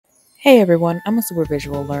Hey everyone, I'm a super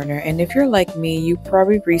visual learner, and if you're like me, you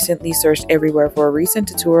probably recently searched everywhere for a recent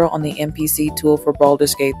tutorial on the NPC tool for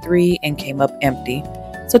Baldur's Gate 3 and came up empty.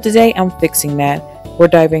 So today I'm fixing that. We're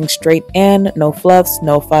diving straight in, no fluffs,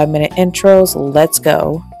 no 5-minute intros, let's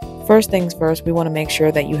go. First things first, we want to make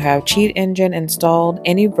sure that you have Cheat Engine installed,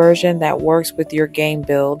 any version that works with your game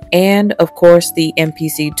build, and of course the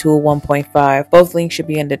NPC Tool 1.5. Both links should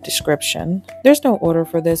be in the description. There's no order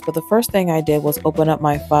for this, but the first thing I did was open up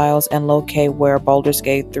my files and locate where Baldur's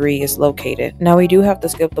Gate 3 is located. Now we do have to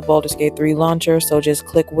skip the Baldur's Gate 3 launcher, so just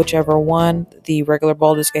click whichever one, the regular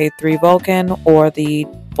Baldur's Gate 3 Vulkan or the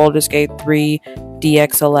Baldur's Gate 3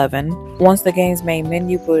 DX11. Once the game's main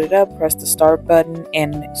menu booted up, press the start button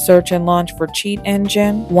and search and launch for Cheat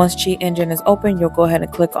Engine. Once Cheat Engine is open, you'll go ahead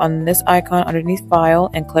and click on this icon underneath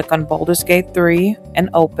File and click on Baldur's Gate 3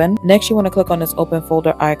 and open. Next, you want to click on this open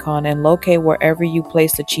folder icon and locate wherever you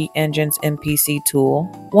place the Cheat Engine's NPC tool.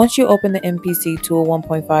 Once you open the NPC Tool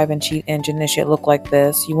 1.5 and Cheat Engine, it should look like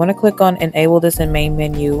this. You want to click on Enable this in main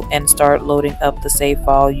menu and start loading up the save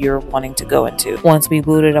file you're wanting to go into. Once we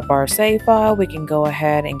booted up our save file, we can go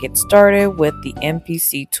ahead and get started with the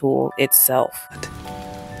NPC tool itself.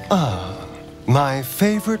 My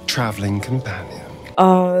favorite traveling companion.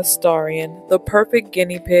 Starian, the perfect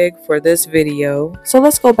guinea pig for this video. So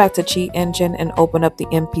let's go back to Cheat Engine and open up the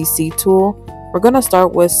NPC tool. We're going to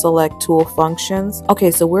start with select tool functions.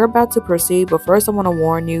 Okay, so we're about to proceed, but first I want to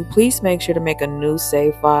warn you, please make sure to make a new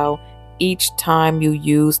save file each time you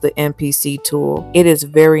use the NPC tool. It is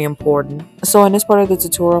very important. So in this part of the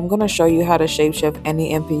tutorial, I'm going to show you how to shapeshift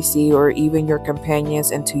any NPC or even your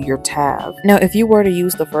companions into your tab. Now, if you were to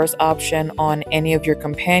use the first option on any of your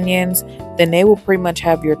companions, then they will pretty much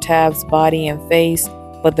have your tab's body and face,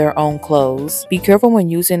 but their own clothes. Be careful when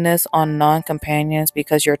using this on non-companions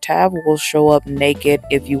because your tab will show up naked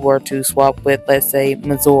if you were to swap with, let's say,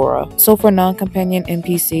 Mizora. So for non-companion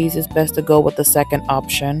NPCs, it's best to go with the second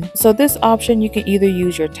option. So this option, you can either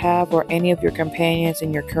use your tab or any of your companions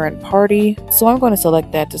in your current party. So I'm going to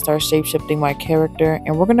select that to start shapeshifting my character,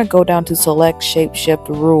 and we're going to go down to select shapeshift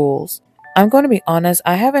rules. I'm going to be honest,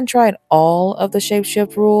 I haven't tried all of the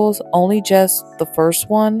shapeshift rules, only just the first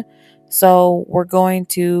one. So we're going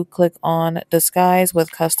to click on disguise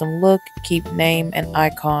with custom look, keep name and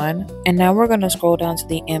icon. And now we're going to scroll down to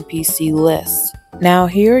the NPC list. Now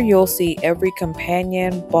here you'll see every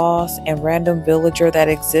companion, boss, and random villager that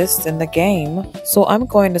exists in the game. So I'm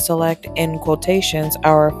going to select in quotations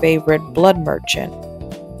our favorite blood merchant.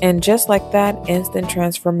 And just like that, instant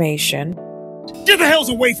transformation. Get the hells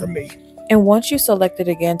away from me! And once you select it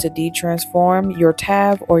again to detransform, your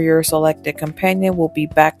tab or your selected companion will be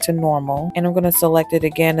back to normal. And I'm going to select it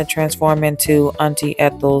again to transform into Auntie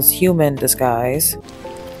Ethel's human disguise.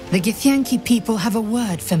 The Githyanki people have a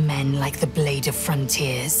word for men like the Blade of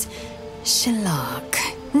Frontiers. Shalak.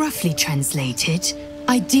 Roughly translated,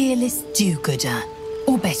 idealist do-gooder.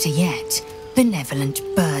 Or better yet, benevolent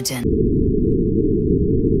burden.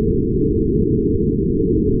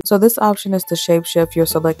 So this option is to shapeshift your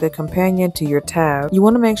selected companion to your tab. You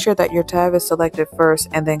want to make sure that your tab is selected first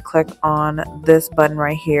and then click on this button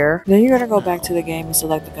right here. Then you're going to go back to the game and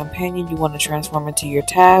select the companion you want to transform into your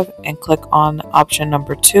tab and click on option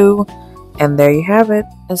number 2. And there you have it,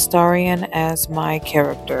 Astarian as my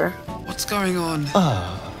character. What's going on?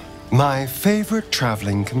 My favorite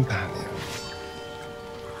traveling companion.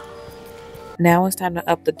 Now it's time to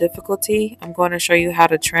up the difficulty. I'm going to show you how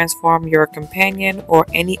to transform your companion or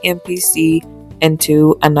any NPC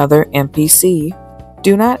into another NPC.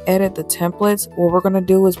 Do not edit the templates. What we're going to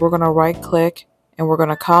do is we're going to right click and we're going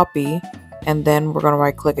to copy, and then we're going to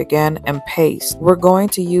right click again and paste. We're going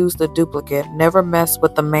to use the duplicate. Never mess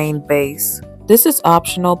with the main base. This is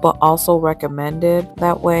optional but also recommended.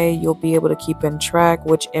 That way you'll be able to keep in track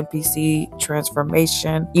which NPC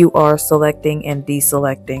transformation you are selecting and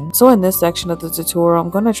deselecting. So in this section of the tutorial, I'm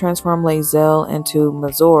going to transform Lae'zel into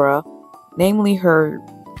Mizora, namely her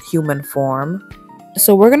human form.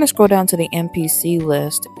 So we're going to scroll down to the NPC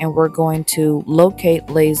list and we're going to locate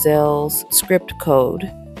Lae'zel's script code.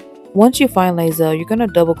 Once you find Lae'zel, you're going to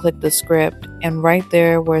double click the script, and right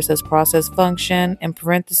there where it says process function in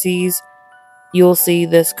parentheses, you'll see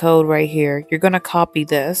this code right here. You're going to copy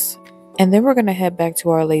this. And then we're going to head back to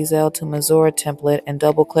our Lae'zel to Mizora template and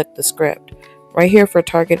double click the script. Right here for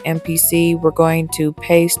target NPC, we're going to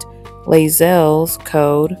paste Lae'zel's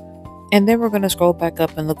code. And then we're going to scroll back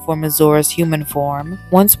up and look for Mizora's human form.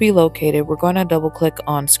 Once we locate it, we're going to double click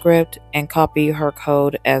on script and copy her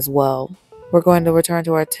code as well. We're going to return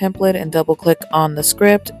to our template and double click on the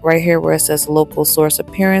script. Right here where it says local source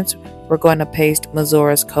appearance, we're going to paste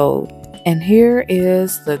Mizora's code. And here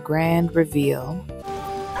is the grand reveal.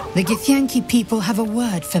 The Githyanki people have a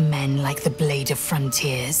word for men like the Blade of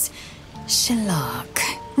Frontiers. Shalak.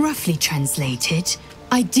 Roughly translated,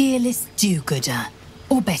 idealist do-gooder.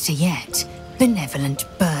 Or better yet, benevolent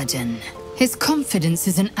burden. His confidence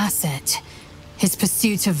is an asset. His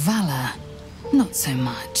pursuit of valor, not so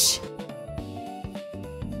much.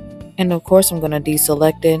 And of course I'm going to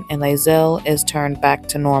deselect it and Lae'zel is turned back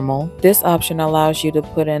to normal. This option allows you to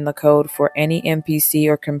put in the code for any NPC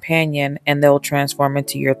or companion and they'll transform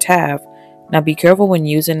into your Tav. Now be careful when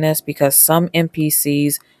using this because some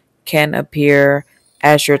NPCs can appear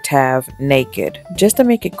as your Tav naked. Just to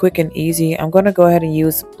make it quick and easy, I'm going to go ahead and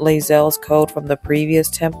use Lae'zel's code from the previous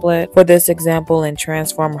template for this example and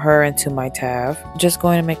transform her into my Tav. Just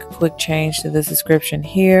going to make a quick change to this description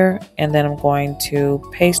here and then I'm going to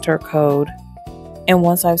paste her code. And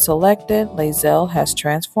once I've selected, Lae'zel has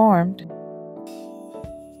transformed.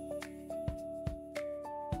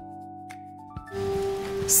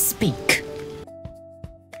 Speak.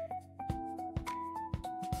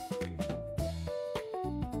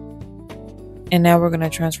 And now we're going to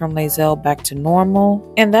transform Lae'zel back to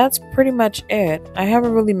normal. And that's pretty much it. I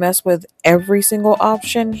haven't really messed with every single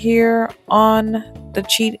option here on the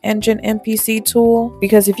Cheat Engine NPC tool.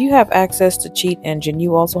 Because if you have access to Cheat Engine,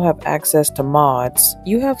 you also have access to mods.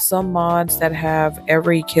 You have some mods that have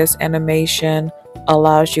every kiss animation,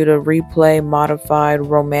 allows you to replay modified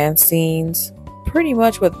romance scenes. Pretty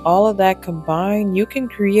much with all of that combined, you can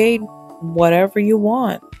create whatever you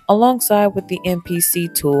want alongside with the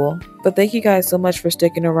NPC tool. But thank you guys so much for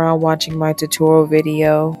sticking around watching my tutorial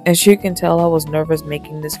video. As you can tell, I was nervous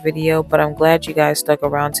making this video, but I'm glad you guys stuck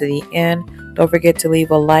around to the end. Don't forget to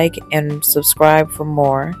leave a like and subscribe for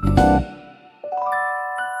more.